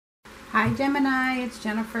Hi Gemini, it's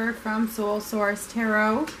Jennifer from Soul Source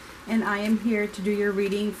Tarot, and I am here to do your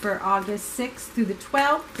reading for August 6th through the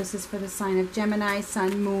 12th. This is for the sign of Gemini,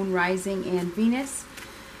 Sun, Moon, Rising, and Venus.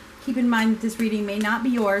 Keep in mind that this reading may not be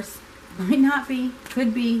yours. Might not be,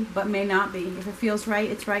 could be, but may not be. If it feels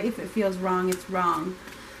right, it's right. If it feels wrong, it's wrong.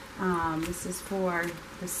 This is for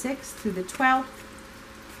the 6th through the 12th.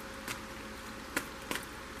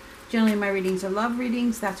 Generally, my readings are love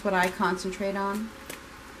readings. That's what I concentrate on.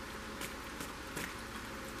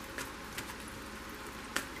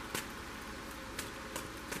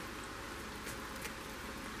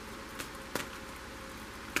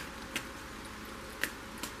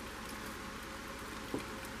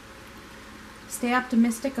 Stay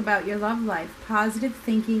optimistic about your love life. Positive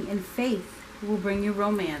thinking and faith will bring you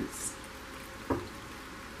romance.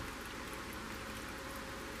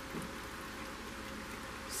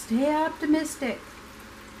 Stay optimistic,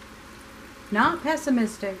 not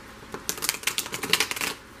pessimistic.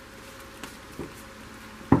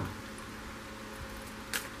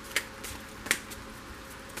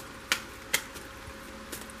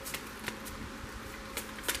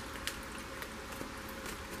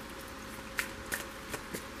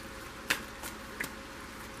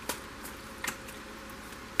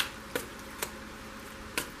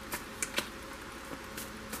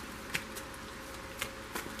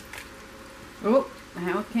 Oh,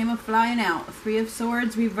 now it came flying out. Three of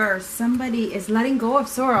Swords reversed. Somebody is letting go of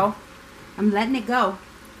sorrow. I'm letting it go.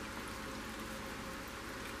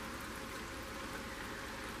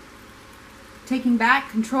 Taking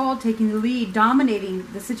back control, taking the lead, dominating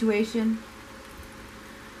the situation.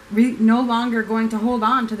 No longer going to hold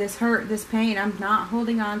on to this hurt, this pain. I'm not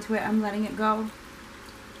holding on to it. I'm letting it go.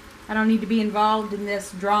 I don't need to be involved in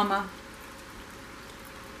this drama.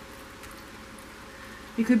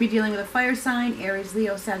 You could be dealing with a fire sign, Aries,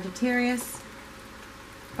 Leo, Sagittarius.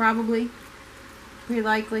 Probably. Pretty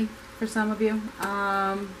likely for some of you.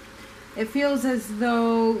 It feels as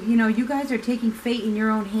though, you know, you guys are taking fate in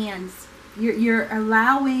your own hands. You're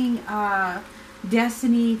allowing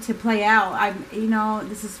destiny to play out. You know,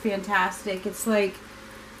 this is fantastic. It's like,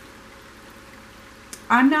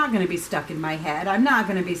 I'm not going to be stuck in my head. I'm not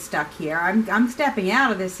going to be stuck here. I'm stepping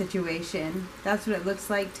out of this situation. That's what it looks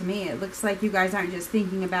like to me. It looks like you guys aren't just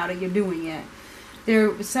thinking about it, you're doing it.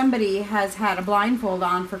 Somebody has had a blindfold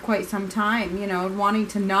on for quite some time, you know, wanting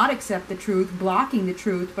to not accept the truth, blocking the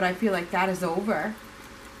truth, but I feel like that is over.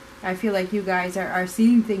 I feel like you guys are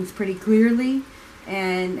seeing things pretty clearly,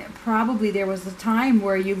 and probably there was a time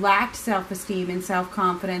where you lacked self-esteem and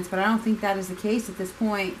self-confidence, but I don't think that is the case at this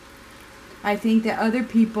point. I think that other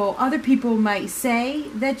people might say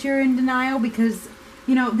that you're in denial because,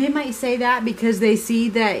 you know, they might say that because they see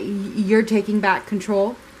that you're taking back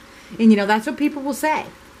control. And, you know, that's what people will say.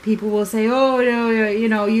 People will say, oh, no, you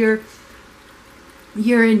know, you're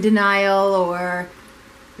in denial, or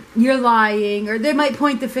you're lying, or they might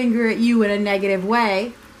point the finger at you in a negative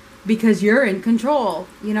way because you're in control.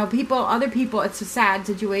 You know, other people, it's a sad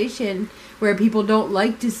situation where people don't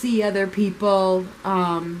like to see other people,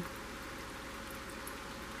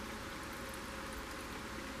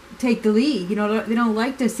 take the lead. You know, they don't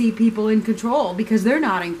like to see people in control because they're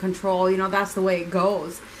not in control. You know, that's the way it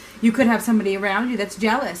goes. You could have somebody around you that's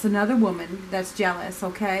jealous, another woman that's jealous,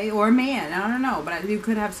 okay, or a man, I don't know, but you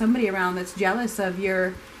could have somebody around that's jealous of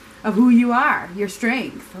who you are, your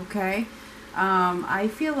strength, okay. I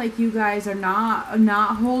feel like you guys are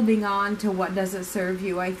not holding on to what doesn't serve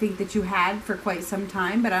you. I think that you had for quite some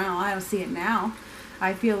time, but I don't see it now.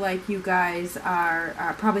 I feel like you guys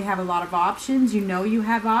are probably have a lot of options. You know you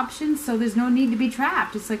have options, so there's no need to be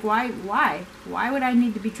trapped. It's like, why would I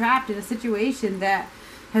need to be trapped in a situation that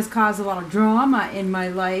has caused a lot of drama in my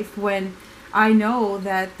life when I know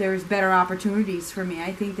that there's better opportunities for me?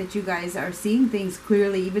 I think that you guys are seeing things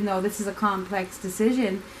clearly, even though this is a complex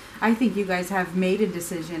decision. I think you guys have made a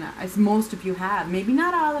decision, as most of you have. Maybe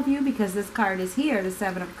not all of you, because this card is here, the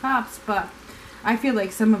Seven of Cups, but I feel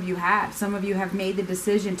like some of you have. Some of you have made the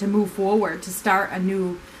decision to move forward, to start a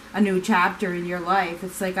new chapter in your life.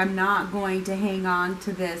 It's like, I'm not going to hang on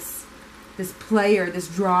to this play or this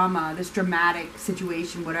drama, this dramatic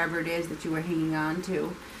situation, whatever it is that you were hanging on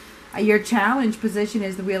to. Your challenge position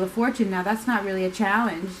is the Wheel of Fortune. Now, that's not really a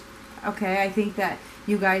challenge. Okay, I think that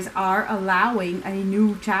you guys are allowing a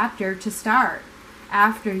new chapter to start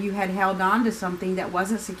after you had held on to something that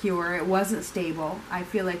wasn't secure, it wasn't stable. I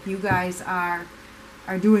feel like you guys are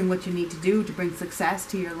doing what you need to do to bring success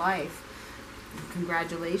to your life.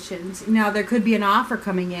 Congratulations. Now, there could be an offer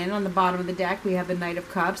coming in. On the bottom of the deck, we have the Knight of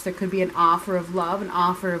Cups. There could be an offer of love, an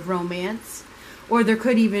offer of romance, Or there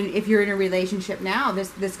could even, if you're in a relationship now,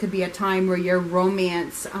 this could be a time where your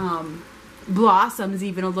romance blossoms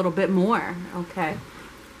even a little bit more, okay?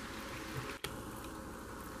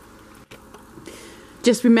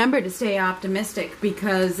 Just remember to stay optimistic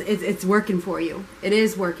because it's working for you. It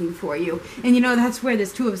is working for you. And, you know, that's where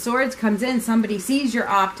this Two of Swords comes in. Somebody sees your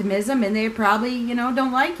optimism and they probably, you know,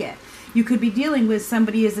 don't like it. You could be dealing with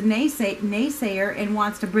somebody as a naysayer and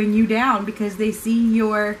wants to bring you down because they see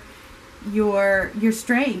your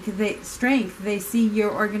strength. They see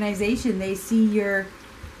your organization. They see your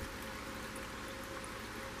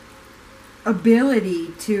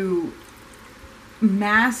ability to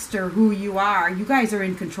master who you are. You guys are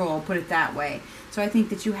in control, put it that way. So I think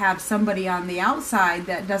that you have somebody on the outside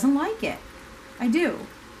that doesn't like it. I do.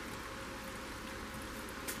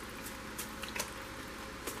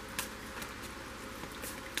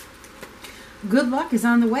 Good luck is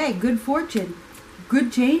on the way. Good fortune.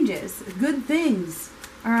 Good changes. Good things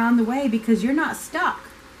are on the way because you're not stuck.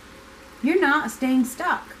 You're not staying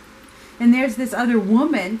stuck. And there's this other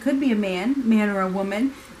woman, could be a man or a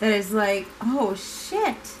woman, that is like, oh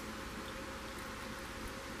shit.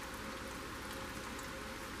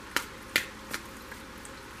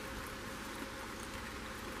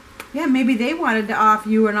 Yeah, maybe they wanted to offer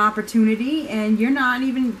you an opportunity and you're not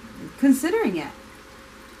even considering it.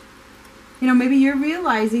 You know, maybe you're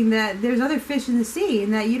realizing that there's other fish in the sea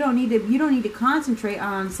and that you don't need to concentrate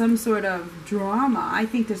on some sort of drama. I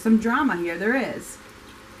think there's some drama here. There is.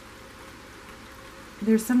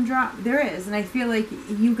 There's some drama. There is. And I feel like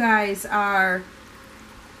you guys are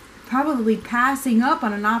probably passing up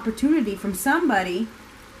on an opportunity from somebody.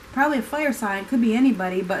 Probably a fire sign. Could be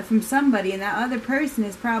anybody, but from somebody. And that other person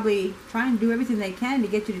is probably trying to do everything they can to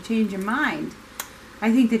get you to change your mind.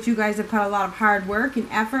 I think that you guys have put a lot of hard work and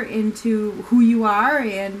effort into who you are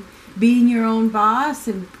and being your own boss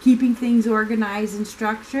and keeping things organized and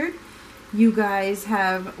structured. You guys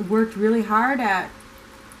have worked really hard at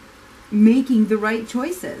making the right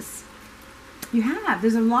choices. You have.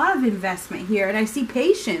 There's a lot of investment here, and I see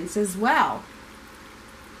patience as well.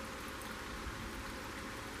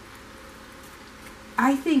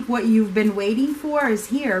 I think what you've been waiting for is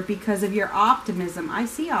here because of your optimism. I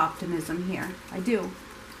see optimism here. I do.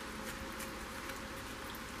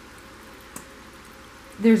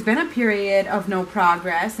 There's been a period of no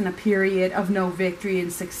progress and a period of no victory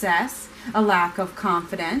and success, a lack of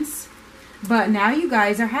confidence. But now you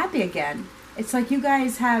guys are happy again. It's like you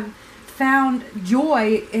guys have found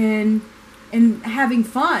joy in having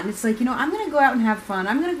fun. It's like, you know, I'm going to go out and have fun.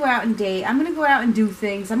 I'm going to go out and date. I'm going to go out and do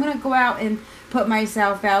things. I'm going to go out and put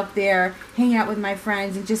myself out there, hang out with my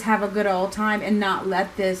friends, and just have a good old time and not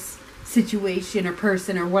let this situation or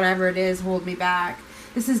person or whatever it is hold me back.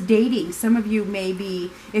 This is dating. Some of you may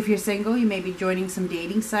be, if you're single, you may be joining some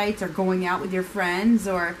dating sites or going out with your friends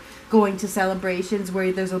or going to celebrations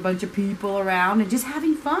where there's a bunch of people around and just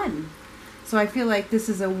having fun. So I feel like this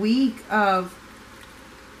is a week of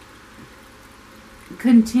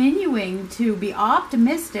continuing to be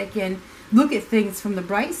optimistic and look at things from the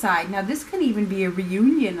bright side. Now, this can even be a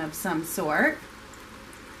reunion of some sort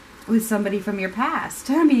with somebody from your past.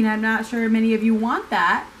 I mean, I'm not sure many of you want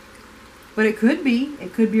that, but it could be.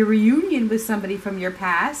 It could be a reunion with somebody from your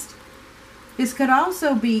past. This could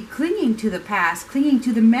also be clinging to the past, clinging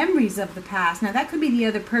to the memories of the past. Now, that could be the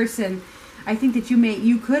other person. I think that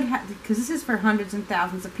you could have, because this is for hundreds and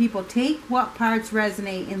thousands of people, take what parts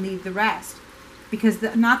resonate and leave the rest. Because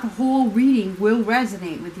not the whole reading will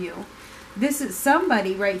resonate with you. This is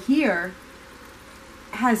somebody right here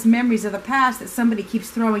has memories of the past that somebody keeps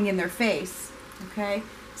throwing in their face. Okay?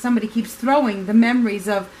 Somebody keeps throwing the memories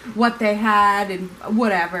of what they had and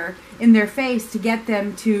whatever in their face to get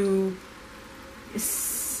them to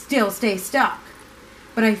still stay stuck.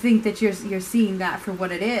 But I think that you're seeing that for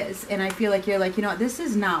what it is. And I feel like you're like, you know what, this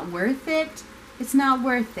is not worth it. It's not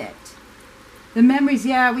worth it. The memories,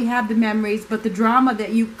 yeah, we have the memories, but the drama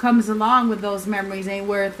that comes along with those memories ain't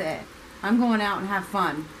worth it. I'm going out and have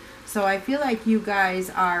fun. So I feel like you guys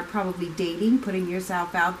are probably dating, putting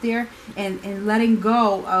yourself out there, and letting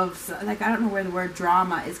go of, like, I don't know where the word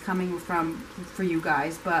drama is coming from for you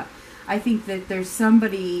guys, but I think that there's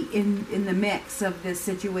somebody in the mix of this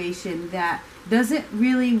situation that doesn't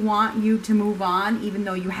really want you to move on, even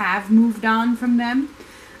though you have moved on from them.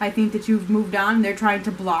 I think that you've moved on and they're trying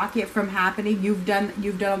to block it from happening. You've done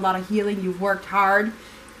a lot of healing. You've worked hard.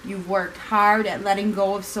 You've worked hard at letting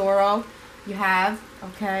go of sorrow. You have,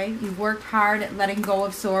 okay? You've worked hard at letting go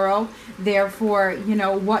of sorrow. Therefore, you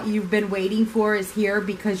know, what you've been waiting for is here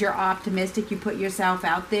because you're optimistic. You put yourself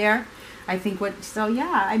out there. I think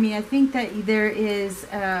I mean, I think that there is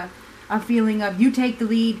a feeling of you take the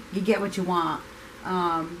lead, you get what you want.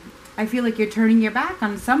 I feel like you're turning your back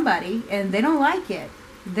on somebody, and they don't like it.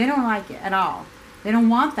 They don't like it at all. They don't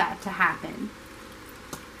want that to happen.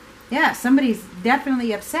 Yeah, somebody's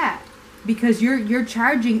definitely upset because you're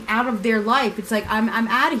charging out of their life. It's like, I'm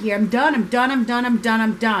out of here. I'm done. I'm done. I'm done. I'm done.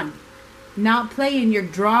 I'm done. Not playing your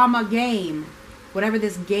drama game, whatever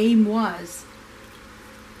this game was.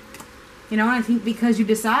 You know, and I think because you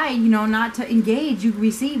decide, you know, not to engage, you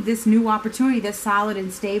receive this new opportunity that's solid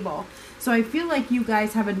and stable. So I feel like you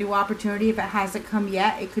guys have a new opportunity. If it hasn't come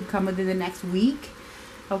yet, it could come within the next week.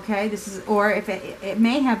 Okay, this is, or if it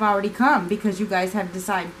may have already come because you guys have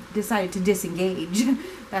decided to disengage.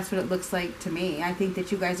 That's what it looks like to me. I think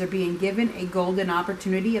that you guys are being given a golden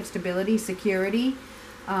opportunity of stability, security.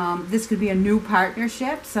 This could be a new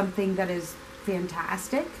partnership, something that is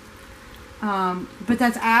fantastic. But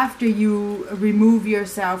that's after you remove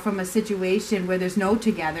yourself from a situation where there's no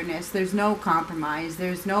togetherness, there's no compromise,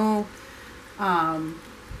 there's no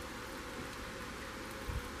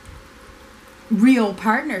real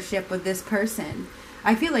partnership with this person.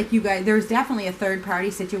 I feel like you guys, there's definitely a third party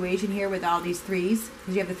situation here with all these threes,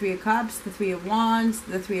 because you have the Three of Cups, the Three of Wands,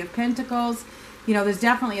 the Three of Pentacles. You know, there's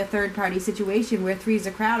definitely a third party situation where three's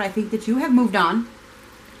a crowd. I think that you have moved on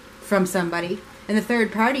from somebody, and the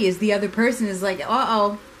third party is the other person is like,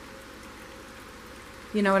 uh-oh.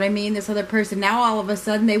 You know what I mean? This other person, now all of a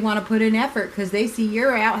sudden they want to put in effort because they see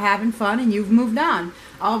you're out having fun and you've moved on.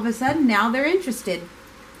 All of a sudden now they're interested.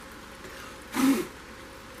 I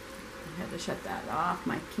had to shut that off.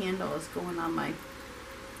 My candle is going on my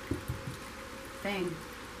thing.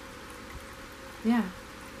 Yeah.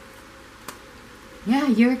 Yeah,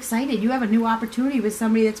 you're excited. You have a new opportunity with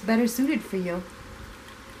somebody that's better suited for you.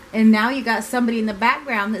 And now you got somebody in the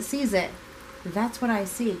background that sees it. That's what I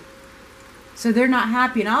see. So they're not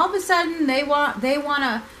happy. And all of a sudden they want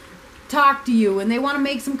to talk to you, and they want to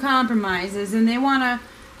make some compromises, and they want to,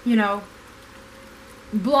 you know,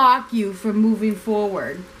 block you from moving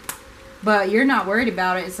forward. But you're not worried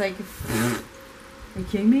about it. It's like, are you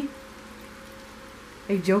kidding me?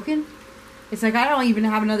 Are you joking? It's like, I don't even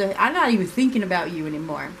have another, I'm not even thinking about you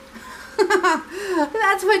anymore.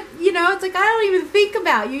 That's what, you know, it's like, I don't even think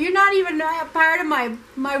about you. You're not even a part of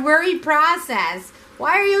my worry process.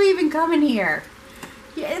 Why are you even coming here?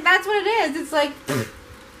 Yeah, that's what it is. It's like,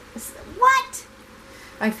 what?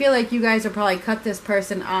 I feel like you guys will probably cut this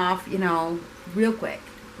person off, you know, real quick.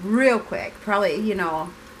 Probably, you know,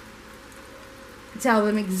 tell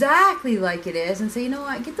them exactly like it is and say, you know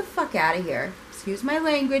what, get the fuck out of here. Excuse my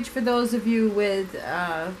language for those of you with,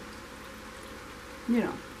 you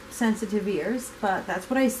know, sensitive ears, but that's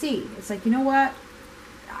what I see. It's like, you know what,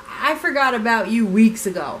 I forgot about you weeks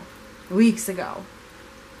ago.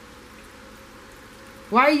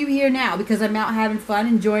 Why are you here now? Because I'm out having fun,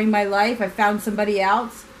 enjoying my life. I found somebody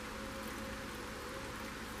else.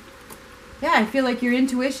 Yeah, I feel like your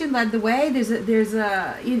intuition led the way.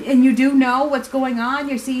 And you do know what's going on.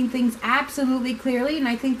 You're seeing things absolutely clearly, and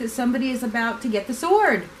I think that somebody is about to get the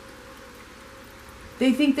sword.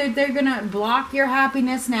 They think that they're going to block your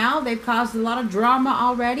happiness now. They've caused a lot of drama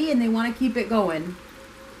already, and they want to keep it going.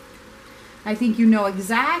 I think you know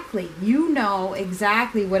exactly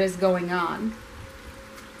what is going on.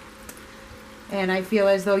 And I feel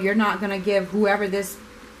as though you're not going to give whoever this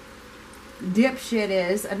dipshit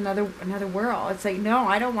is another whirl. It's like, no,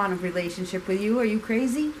 I don't want a relationship with you. Are you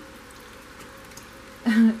crazy?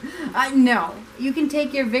 No. You can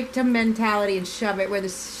take your victim mentality and shove it where the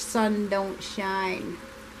sun don't shine.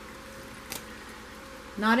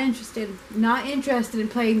 Not interested in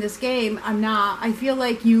playing this game. I'm not. I feel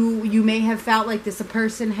like you may have felt like this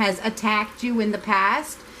person has attacked you in the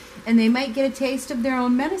past, and they might get a taste of their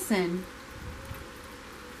own medicine.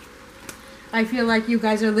 I feel like you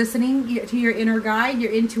guys are listening to your inner guide,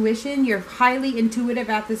 your intuition. You're highly intuitive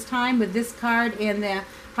at this time with this card and the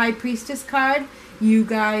High Priestess card. You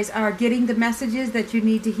guys are getting the messages that you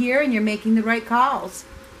need to hear, and you're making the right calls.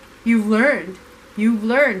 You've learned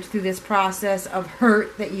through this process of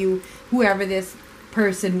hurt that whoever this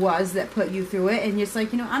person was that put you through it, and you're just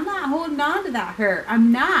like, you know, I'm not holding on to that hurt.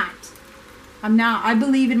 I'm not. I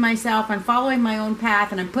believe in myself. I'm following my own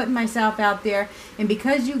path, and I'm putting myself out there. And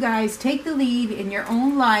because you guys take the lead in your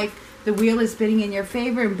own life, the wheel is spinning in your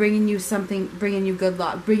favor and bringing you good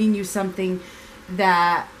luck, bringing you something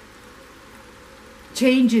that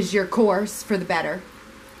changes your course for the better.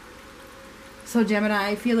 So Gemini,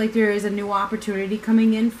 I feel like there is a new opportunity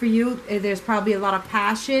coming in for you. There's probably a lot of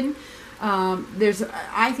passion.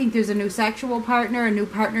 I think there's a new sexual partner, a new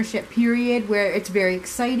partnership period where it's very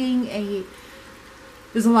exciting.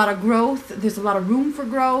 There's a lot of growth. There's a lot of room for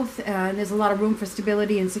growth, and there's a lot of room for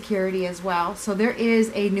stability and security as well. So there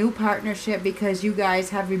is a new partnership because you guys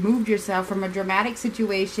have removed yourself from a dramatic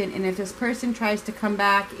situation. And if this person tries to come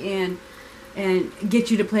back and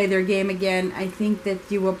get you to play their game again, I think that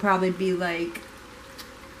you will probably be like,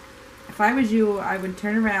 if I was you, I would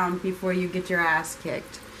turn around before you get your ass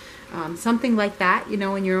kicked. Something like that, you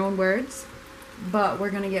know, in your own words. But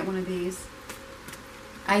we're going to get one of these.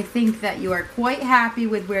 I think that you are quite happy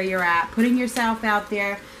with where you're at, putting yourself out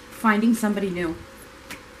there, finding somebody new.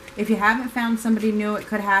 If you haven't found somebody new, it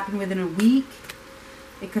could happen within a week.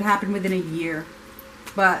 It could happen within a year.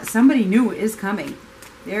 But somebody new is coming.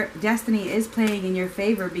 Their destiny is playing in your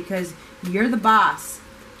favor because you're the boss.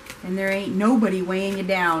 And there ain't nobody weighing you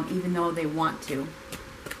down, even though they want to.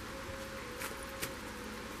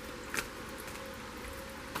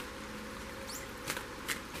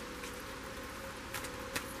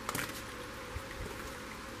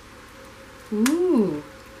 Ooh,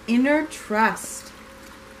 inner trust.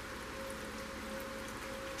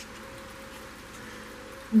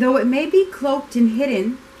 Though it may be cloaked and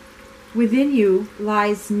hidden, within you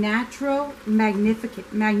lies natural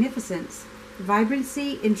magnificence,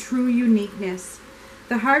 vibrancy, and true uniqueness.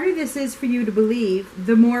 The harder this is for you to believe,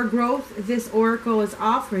 the more growth this oracle is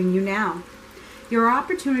offering you now. Your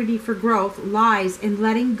opportunity for growth lies in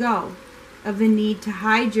letting go of the need to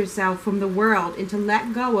hide yourself from the world and to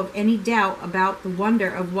let go of any doubt about the wonder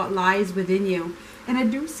of what lies within you. And I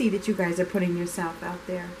do see that you guys are putting yourself out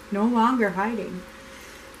there, no longer hiding.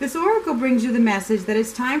 This oracle brings you the message that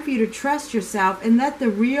it's time for you to trust yourself and let the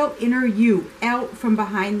real inner you out from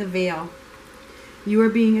behind the veil. You are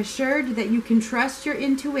being assured that you can trust your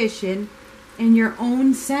intuition and your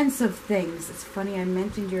own sense of things. It's funny I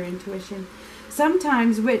mentioned your intuition.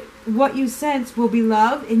 Sometimes with what you sense will be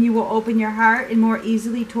love, and you will open your heart and more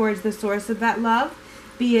easily towards the source of that love,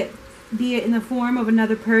 be it in the form of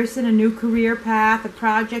another person, a new career path, a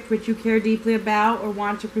project which you care deeply about or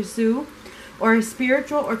want to pursue, or a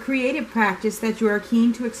spiritual or creative practice that you are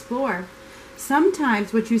keen to explore.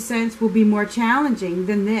 Sometimes what you sense will be more challenging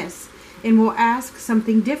than this and will ask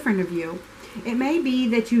something different of you. It may be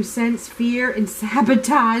that you sense fear and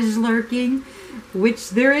sabotage lurking, which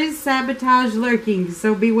there is sabotage lurking,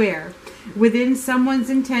 so beware, within someone's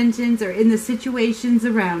intentions or in the situations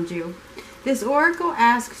around you. This oracle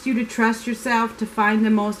asks you to trust yourself to find the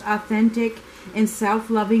most authentic and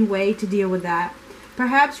self-loving way to deal with that.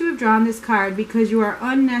 Perhaps you have drawn this card because you are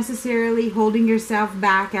unnecessarily holding yourself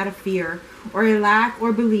back out of fear or a lack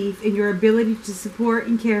or belief in your ability to support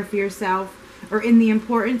and care for yourself, or in the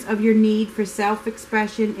importance of your need for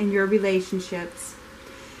self-expression in your relationships.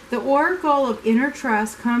 The oracle of inner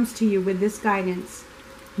trust comes to you with this guidance.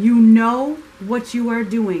 You know what you are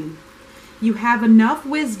doing. You have enough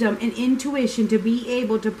wisdom and intuition to be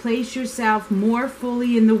able to place yourself more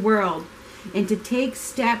fully in the world and to take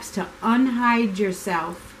steps to unhide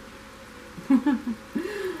yourself.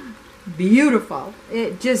 Beautiful.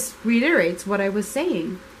 It just reiterates what I was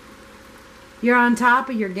saying. You're on top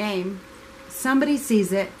of your game. Somebody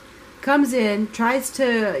sees it, comes in, tries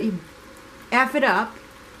to F it up,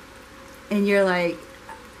 and you're like,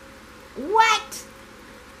 what?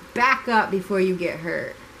 Back up before you get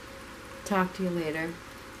hurt. Talk to you later.